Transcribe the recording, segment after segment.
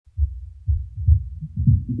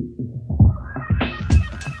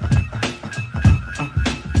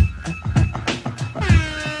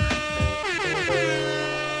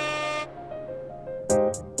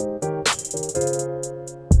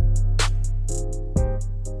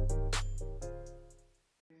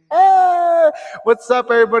What's up,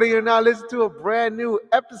 everybody? You're now listening to a brand new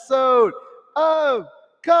episode of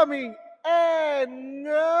Coming and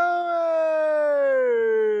Going.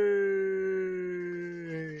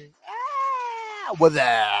 What's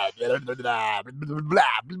that? Blah, blah, blah, blah, blah,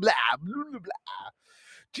 blah, blah.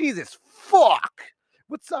 Jesus, fuck.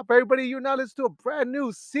 What's up, everybody? You're now listening to a brand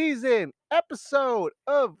new season episode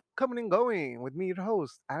of Coming and Going with me, your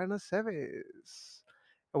host, Ana Seves.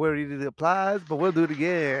 We already did the applause, but we'll do it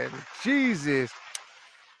again. Jesus.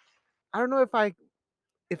 I don't know if I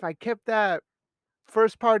kept that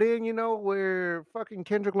first part in, where fucking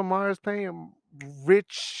Kendrick Lamar is playing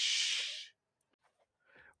Rich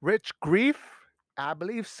Grief. I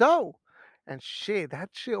believe so. And shit,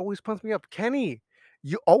 that shit always pumps me up. Kenny,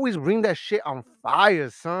 you always bring that shit on fire,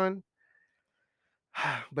 son.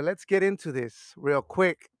 But let's get into this real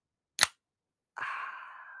quick.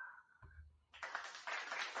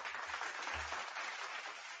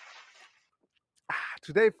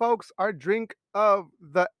 Today, folks, our drink of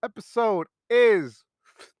the episode is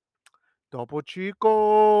Topo Chico.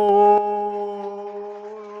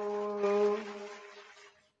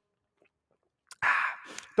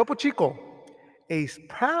 Topo Chico, a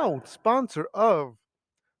proud sponsor of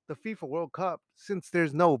the FIFA World Cup. Since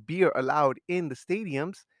there's no beer allowed in the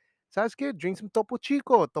stadiums, ¿sabes qué? Drink some Topo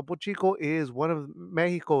Chico. Topo Chico is one of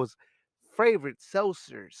Mexico's favorite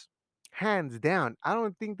seltzers, hands down. I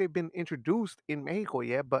don't think they've been introduced in Mexico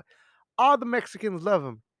yet, but all the Mexicans love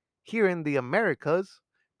them. Here in the Americas,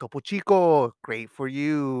 Topo Chico, great for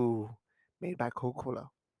you. Made by Coca Cola.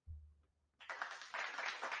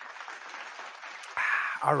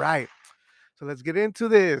 All right, so let's get into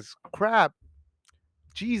this crap.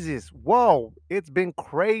 Jesus, whoa, it's been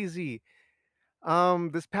crazy.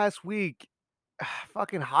 This past week,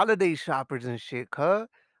 fucking holiday shoppers and shit, huh?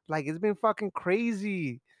 Like it's been fucking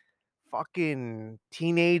crazy. Fucking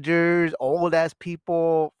teenagers, old ass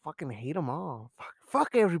people, fucking hate them all.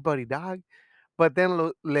 Fuck everybody, dog. But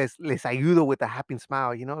then les ayudo with a happy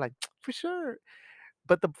smile, like for sure.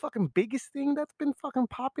 But the fucking biggest thing that's been fucking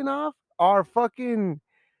popping off are fucking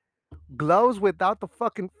gloves without the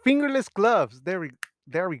fucking fingerless gloves. There we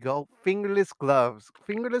go. Fingerless gloves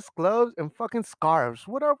and fucking scarves.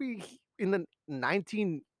 What are we in the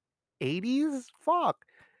 1980s? Fuck.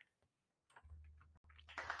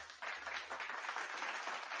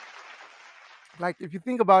 Like if you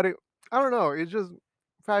think about it, I don't know. It's just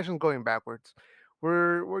fashion's going backwards.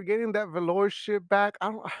 We're getting that velour shit back. I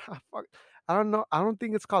don't fuck, I don't know. I don't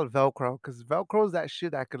think it's called Velcro because Velcro is that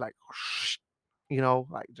shit that could like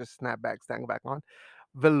like just snap back on.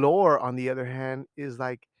 Velour, on the other hand, is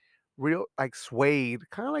like real like suede,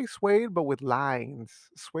 kind of like suede, but with lines.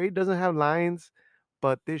 Suede doesn't have lines,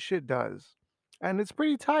 but this shit does. And it's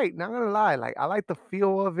pretty tight, not gonna lie. Like I like the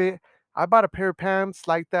feel of it. I bought a pair of pants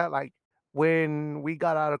like that, like when we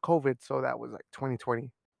got out of COVID, so that was like 2020.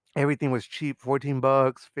 Everything was cheap, 14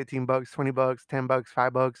 bucks, 15 bucks, 20 bucks, 10 bucks,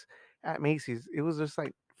 5 bucks at Macy's. It was just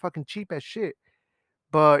like fucking cheap as shit.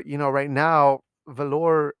 But right now,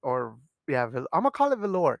 velour or yeah, I'm gonna call it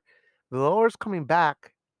velour. Velour's coming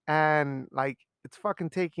back, and like it's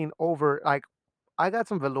fucking taking over. Like I got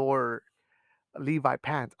some velour Levi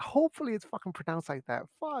pants. Hopefully, it's fucking pronounced like that.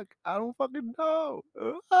 Fuck, I don't fucking know.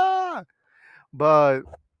 Ah! But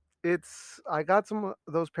I got some of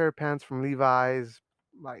those pair of pants from Levi's,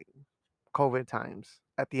 like COVID times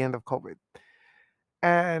at the end of COVID.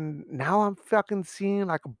 And now I'm fucking seeing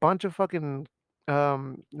like a bunch of fucking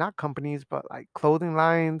not companies but like clothing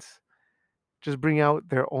lines just bring out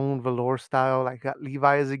their own velour style. Like got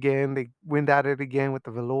Levi's again. They went at it again with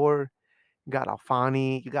the velour. You got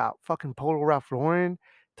Alfani, you got fucking Polo Ralph Lauren,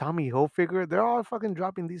 Tommy Hilfiger. They're all fucking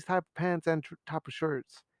dropping these type of pants and type of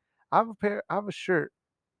shirts. I have a shirt.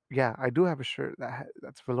 Yeah, I do have a shirt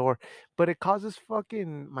that's velour, but it causes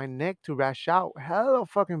fucking my neck to rash out hella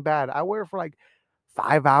fucking bad. I wear it for like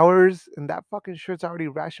 5 hours, and that fucking shirt's already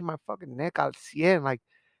rashing my fucking neck al cien. Like,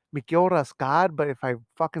 me quiero rascar, but if I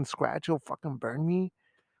fucking scratch, it'll fucking burn me.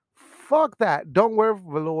 Fuck that. Don't wear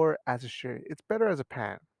velour as a shirt. It's better as a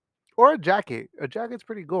pant or a jacket. A jacket's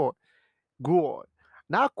pretty cool. Cool.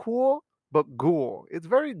 Not cool, but cool. It's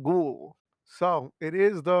very cool. So it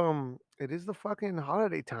is the fucking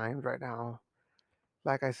holiday times right now.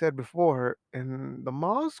 Like I said before, and the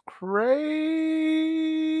most crazy.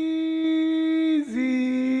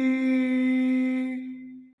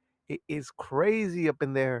 It is crazy up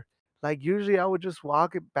in there. Like usually I would just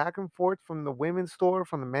walk it back and forth from the women's store,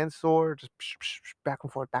 from the men's store, just back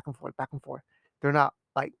and forth, back and forth, back and forth. They're not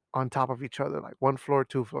like on top of each other, like one floor,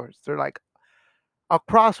 two floors. They're like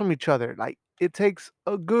across from each other. Like it takes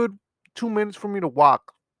a good 2 minutes for me to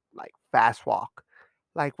walk, like fast walk.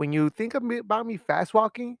 Like when you think of about me fast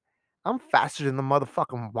walking, I'm faster than the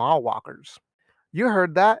motherfucking mall walkers. You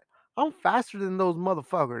heard that? I'm faster than those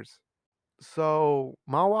motherfuckers. So,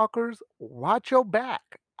 mall walkers, watch your back.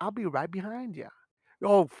 I'll be right behind you.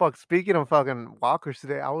 Oh fuck! Speaking of fucking walkers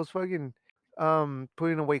today, I was fucking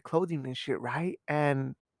putting away clothing and shit, right?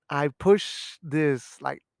 And I pushed this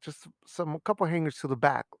like just some a couple hangers to the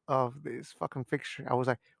back of this fucking fixture. I was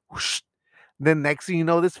like, whoosh. Then next thing you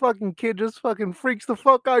know, this fucking kid just fucking freaks the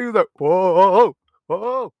fuck out. He's like, whoa,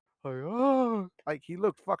 whoa, like, oh, like he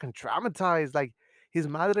looked fucking traumatized. Like his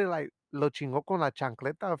madre like lo chingó con la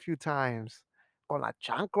chancleta a few times. Con la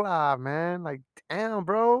chancla, man. Like, damn,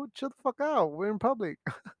 bro, chill the fuck out. We're in public.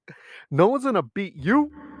 No one's gonna beat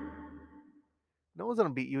you. No one's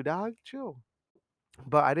gonna beat you, dog. Chill.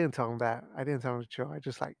 But I didn't tell him that. I didn't tell him to chill. I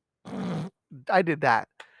just like I did that.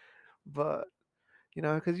 But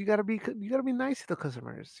because you gotta be nice to the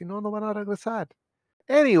customers. No van a regresar.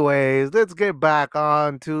 Anyways, let's get back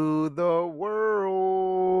on to the world.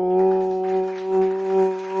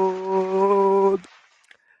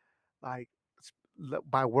 Like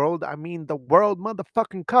by world, I mean the World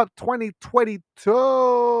Motherfucking Cup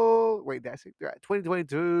 2022. Wait, that's it. Right,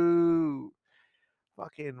 2022.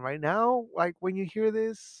 Fucking right now, like when you hear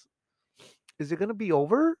this, is it gonna be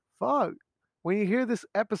over? Fuck. When you hear this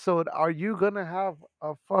episode, are you gonna have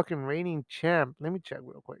a fucking reigning champ? Let me check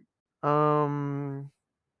real quick. Um.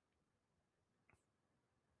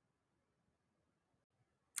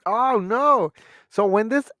 Oh no. So when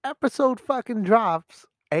this episode fucking drops,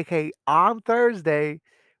 aka on Thursday,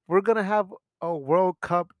 we're gonna have a World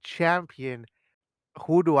Cup champion.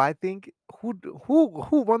 Who do I think? Who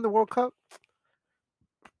won the World Cup?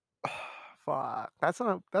 Fuck. That's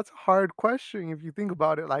a hard question if you think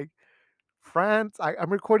about it. Like France.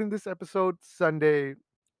 I'm recording this episode Sunday,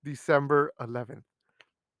 December 11th,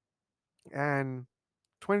 and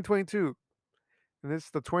 2022, and this is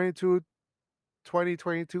the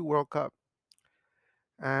 2022 World Cup.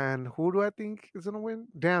 And who do I think is gonna win?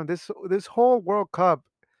 Damn, this whole World Cup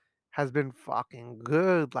has been fucking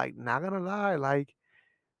good. Like, not gonna lie, like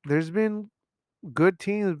there's been good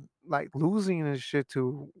teams like losing and shit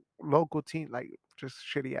to local team, like just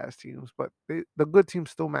shitty ass teams. But the good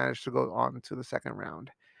teams still managed to go on to the second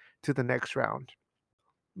round, to the next round.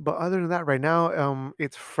 But other than that, right now,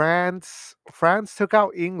 it's France. France took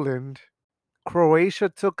out England. Croatia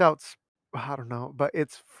took out. I don't know, but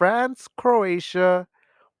it's France, Croatia,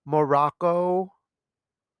 Morocco,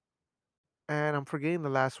 and I'm forgetting the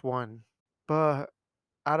last one. But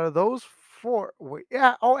out of those four, wait,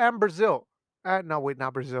 yeah, oh, and Brazil. No, wait,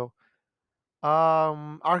 not Brazil.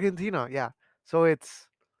 Argentina. Yeah. So it's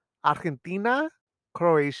Argentina,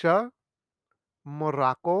 Croatia,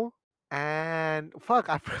 Morocco, and fuck,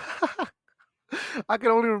 I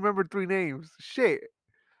can only remember three names. Shit.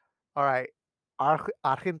 All right.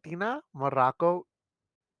 Argentina, Morocco,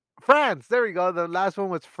 France. There we go. The last one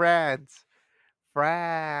was France.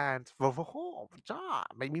 France.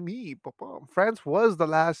 Maybe me. France was the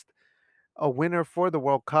last a winner for the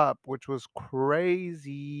World Cup, which was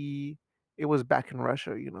crazy. It was back in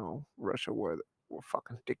Russia, Russia where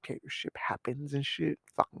fucking dictatorship happens and shit.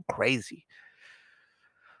 Fucking crazy.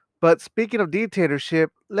 But speaking of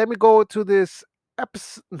dictatorship, let me go to this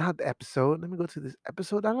episode, not the episode. Let me go to this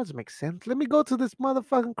episode. That doesn't make sense. Let me go to this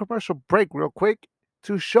motherfucking commercial break real quick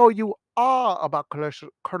to show you all about to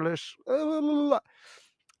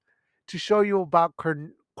show you about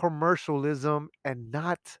commercialism and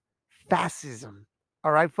not fascism.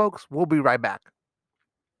 All right, folks, we'll be right back.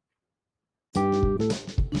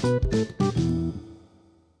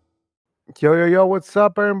 Yo, yo, yo, what's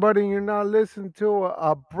up, everybody? You're now listening to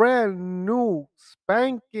a brand new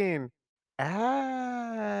spanking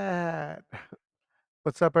ad.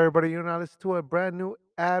 What's up, everybody? You're now listening to a brand new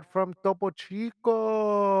ad from Topo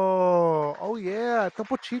Chico. Oh yeah,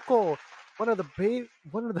 Topo Chico, one of the,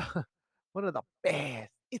 one of the best.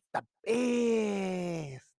 It's the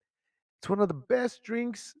best. It's one of the best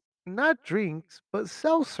drinks, not drinks, but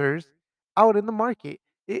seltzers out in the market.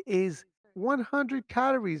 It is 100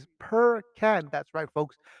 calories per can. That's right,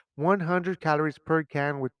 folks. 100 calories per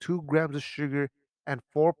can with 2 grams of sugar and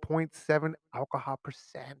 4.7 alcohol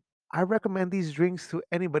percent. I recommend these drinks to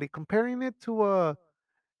anybody. Comparing it to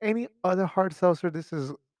any other hard seltzer, this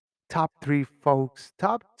is top three, folks.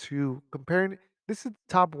 Top two. This is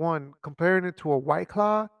top one. Comparing it to a White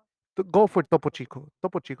Claw, go for Topo Chico.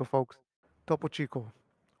 Topo Chico, folks. Topo Chico,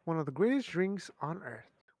 one of the greatest drinks on earth,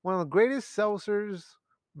 one of the greatest seltzers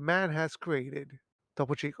man has created.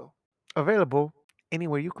 Topo Chico, available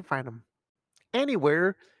anywhere you can find them,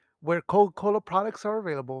 anywhere where Coca-Cola products are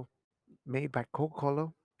available, made by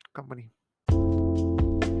Coca-Cola Company.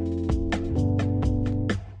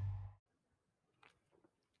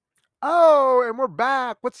 Oh, and we're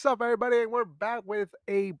back. What's up, everybody? And we're back with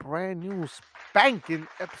a brand new spanking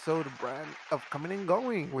episode of Coming and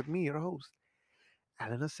Going with me, your host,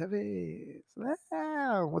 Alan Aceves.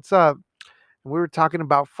 Ah, what's up? We were talking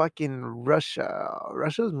about fucking Russia.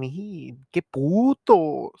 Russia's mean. Que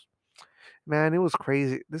putos. Man, it was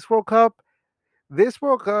crazy. This World Cup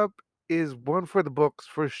is one for the books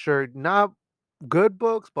for sure. Not good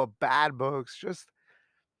books, but bad books. Just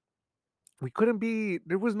we couldn't be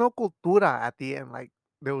there was no cultura at the end. Like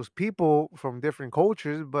there was people from different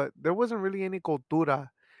cultures, but there wasn't really any cultura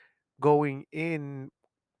going in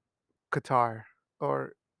Qatar.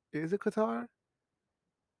 Or is it Qatar?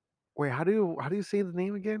 Wait, how do you say the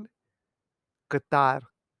name again? Qatar.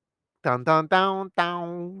 Down down down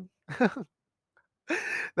down.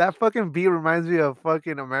 That fucking beat reminds me of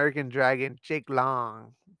fucking American Dragon Jake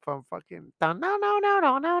Long from fucking down no no no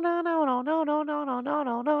no no no no no no no no no no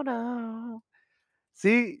no no no.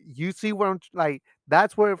 See, you see where like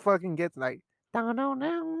that's where it fucking gets like no no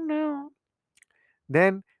no no.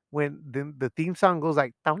 Then when the theme song goes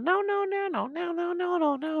like no no no no no no no no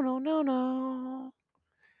no no no no no.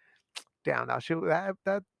 Damn,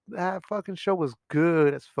 that fucking show was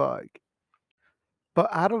good as fuck. But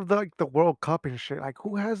out of the World Cup and shit, like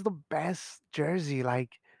who has the best jersey? Like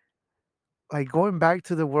going back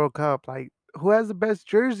to the World Cup, like who has the best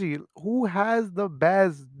jersey? Who has the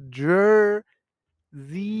best jersey?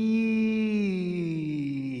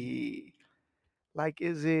 Like,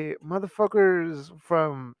 is it motherfuckers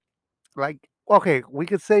from like okay, we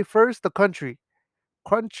could say first the country,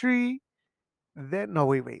 then no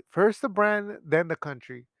wait, first the brand, then the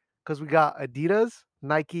country, because we got Adidas,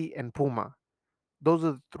 Nike, and Puma. Those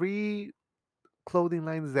are the three clothing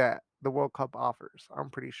lines that the World Cup offers.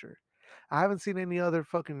 I'm pretty sure. I haven't seen any other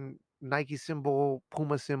fucking Nike symbol,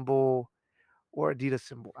 Puma symbol, or Adidas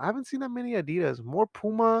symbol. I haven't seen that many Adidas. More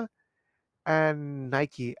Puma and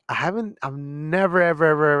Nike. I've never, ever,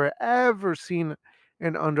 ever, ever, ever seen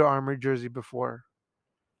an Under Armour jersey before.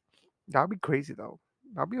 That'd be crazy though.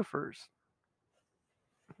 That'd be a first.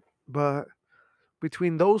 But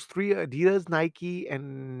between those three, Nike,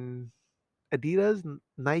 and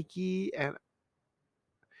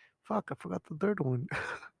fuck, I forgot the third one.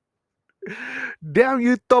 Damn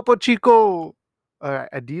you, Topo Chico. All right,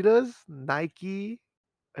 Adidas, Nike,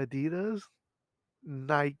 and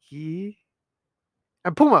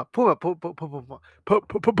Puma.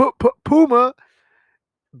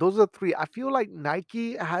 Those are three. I feel like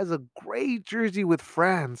Nike has a great jersey with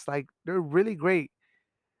France. Like they're really great.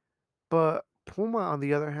 But Puma, on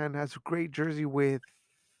the other hand, has a great jersey with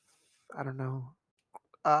I don't know.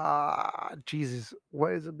 Jesus,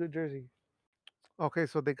 what is a good jersey? Okay,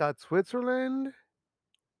 so they got Switzerland,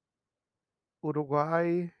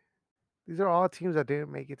 Uruguay. These are all teams that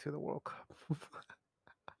didn't make it to the World Cup.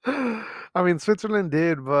 I mean, Switzerland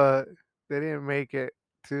did, but they didn't make it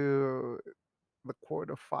to the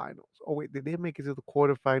quarterfinals. Oh wait, they did make it to the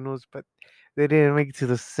quarterfinals, but they didn't make it to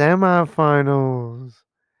the semifinals.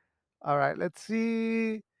 All right, let's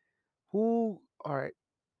see who. All right,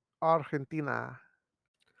 Argentina.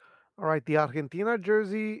 All right, the Argentina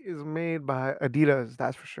jersey is made by Adidas,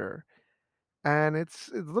 that's for sure, and it's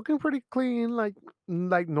looking pretty clean, like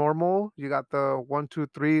normal. You got the one, two,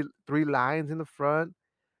 three lines in the front,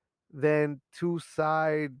 then two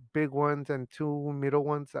side big ones and two middle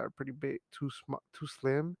ones that are pretty big, too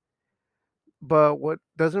slim. But what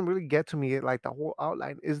doesn't really get to me, like the whole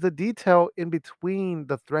outline, is the detail in between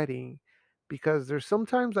the threading, because there's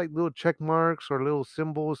sometimes like little check marks or little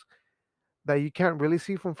symbols that you can't really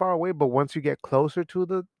see from far away, but once you get closer to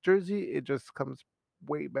the jersey, it just comes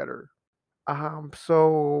way better.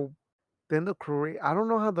 So then I don't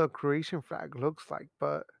know how the Croatian flag looks like,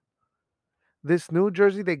 but this new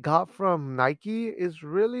jersey they got from Nike is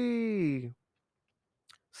really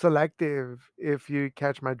selective, if you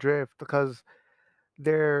catch my drift, because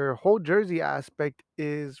their whole jersey aspect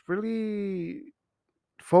is really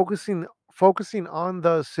focusing on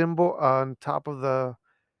the symbol on top of the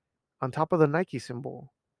Nike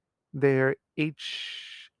symbol. Their HNS.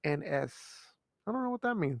 I don't know what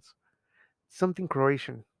that means. Something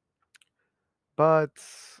Croatian, but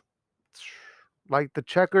like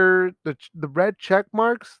the red check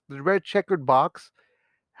marks, the red checkered box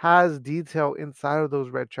has detail inside of those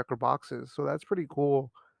red checker boxes, so that's pretty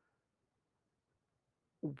cool.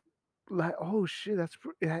 Like, oh shit, that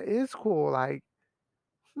is cool. Like,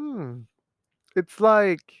 hmm, it's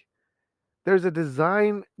like there's a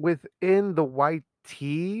design within the white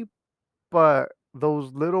tee, but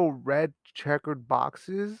those little red checkered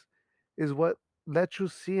boxes is what lets you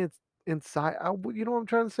see it inside. You know what I'm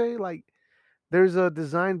trying to say? Like, there's a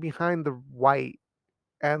design behind the white,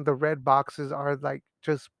 and the red boxes are like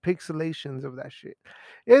just pixelations of that shit.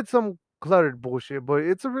 It's some cluttered bullshit, but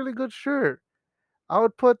it's a really good shirt. I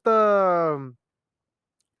would put the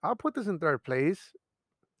I'll put this in third place.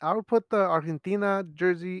 I would put the Argentina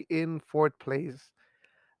jersey in fourth place.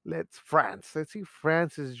 Let's France. Let's see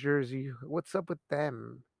France's jersey. What's up with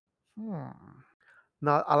them? Hmm.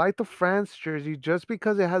 Now I like the France jersey just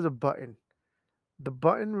because it has a button. The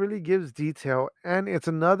button really gives detail, and it's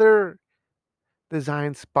another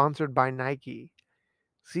design sponsored by Nike.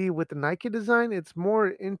 See, with the Nike design, it's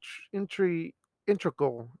more integral.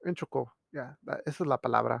 Yeah, that esa es la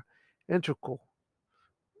palabra. Integral.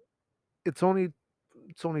 It's only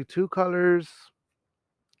it's only two colors.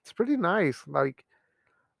 It's pretty nice. Like,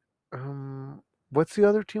 what's the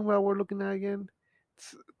other team that we're looking at again?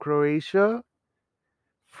 It's Croatia,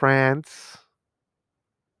 France,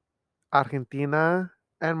 Argentina,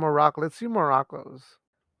 and Morocco. Let's see Morocco's.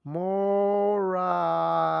 Morocco.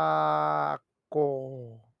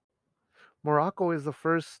 Morocco is the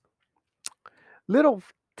first little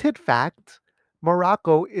tit fact.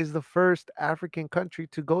 Morocco is the first African country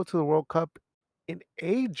to go to the World Cup in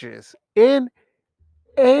ages. In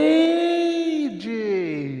ages.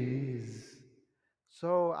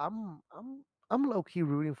 So I'm low key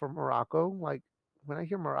rooting for Morocco. Like when I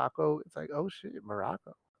hear Morocco, it's like, oh shit,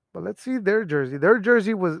 Morocco. But let's see their jersey. Their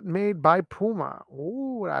jersey was made by Puma.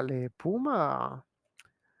 Ooh, dale, Puma.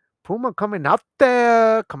 Puma coming out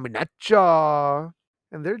there, coming at ya.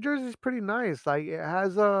 And their jersey is pretty nice. Like it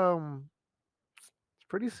has it's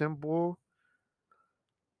pretty simple.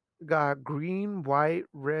 Got green, white,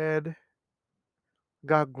 red.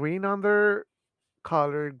 Got green on their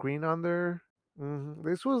collar, green on their.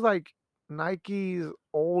 This was like Nike's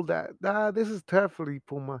old. This is definitely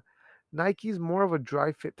Puma. Nike's more of a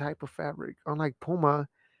dry fit type of fabric, unlike Puma,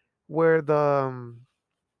 where the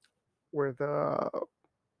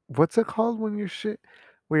what's it called when your shit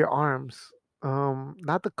where your arms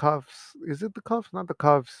not the cuffs, is it the cuffs, not the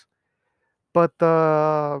cuffs, but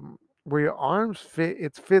the where your arms fit,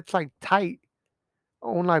 it fits like tight.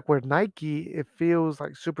 Unlike where Nike, it feels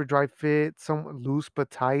like super dry fit, somewhat loose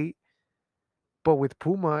but tight. But with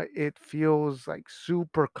Puma, it feels like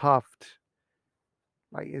super cuffed,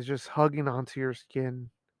 like it's just hugging onto your skin,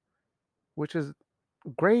 which is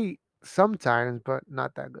great sometimes, but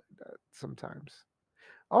not that good sometimes.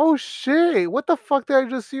 Oh shit! What the fuck did I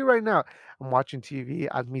just see right now? I'm watching TV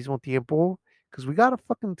al mismo tiempo because we got a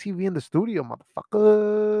fucking TV in the studio,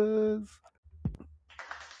 motherfuckers.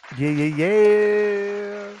 Yeah, yeah,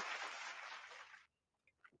 yeah.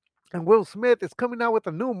 And Will Smith is coming out with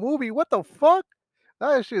a new movie. What the fuck?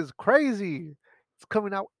 That shit is crazy. It's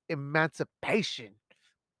coming out Emancipation.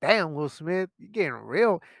 Damn, Will Smith, you getting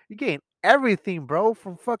real. You getting everything, bro,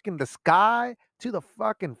 from fucking the sky to the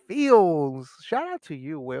fucking fields. Shout out to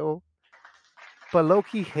you, Will. But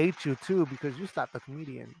Loki hates you too because you stopped the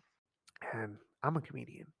comedian. And I'm a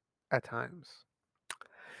comedian at times.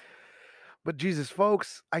 But Jesus,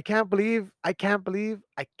 folks, I can't believe it's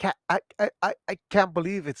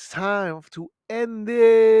time to end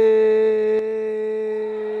this.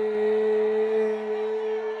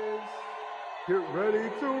 Get ready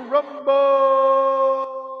to rumble.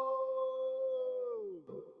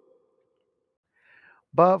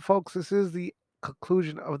 But folks, this is the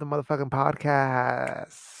conclusion of the motherfucking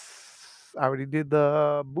podcast. I already did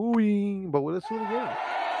the booing, but let's do it again.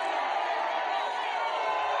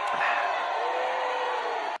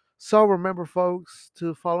 So remember, folks,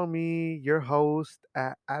 to follow me, your host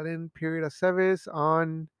at Alan period Aceves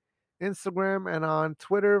on Instagram and on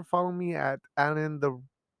Twitter. Follow me at Alan the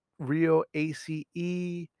Real ACE.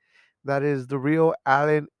 That is the Real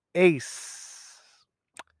Alan Ace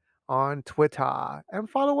on Twitter. And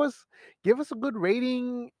follow us. Give us a good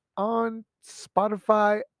rating on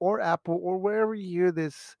Spotify or Apple or wherever you hear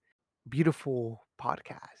this beautiful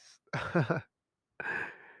podcast.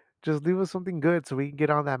 Just leave us something good so we can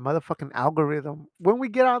get on that motherfucking algorithm. When we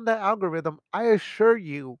get on that algorithm, I assure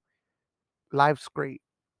you, life's great.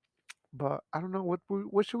 But I don't know what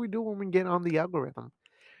should we do when we get on the algorithm.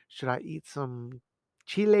 Should I eat some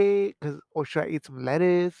chile? Or should I eat some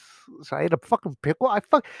lettuce? Should I eat a fucking pickle?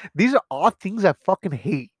 These are all things I fucking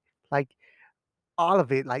hate. Like all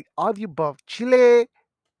of it. Like all of the above. Chile,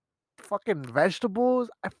 fucking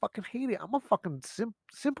vegetables. I fucking hate it. I'm a fucking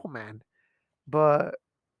simple man. But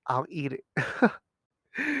I'll eat it.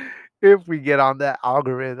 If we get on that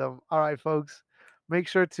algorithm. All right, folks. Make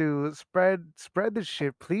sure to spread this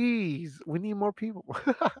shit, please. We need more people.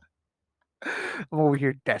 I'm over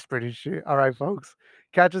here desperate and shit. All right, folks.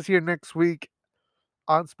 Catch us here next week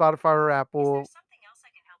on Spotify or Apple.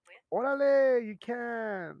 Orale, you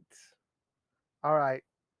can't. All right.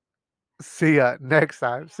 See ya next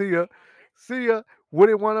time. See ya. See ya.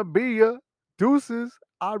 Wouldn't want to be ya. Deuces.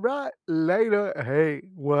 All right. Later. Hey,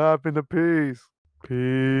 what happened to peace?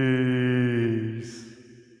 Peace.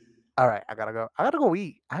 All right. I gotta go. I gotta go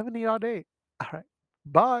eat. I haven't eaten all day. All right.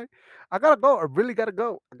 Bye. I gotta go. I really gotta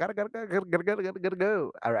go. I gotta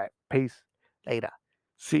go. All right. Peace. Later.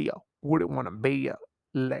 See ya. Wouldn't want to be ya.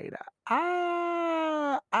 Later.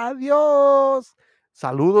 Adiós.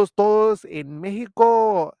 Saludos todos en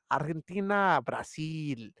México, Argentina,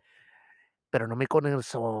 Brasil. Pero no me con el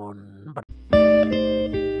son.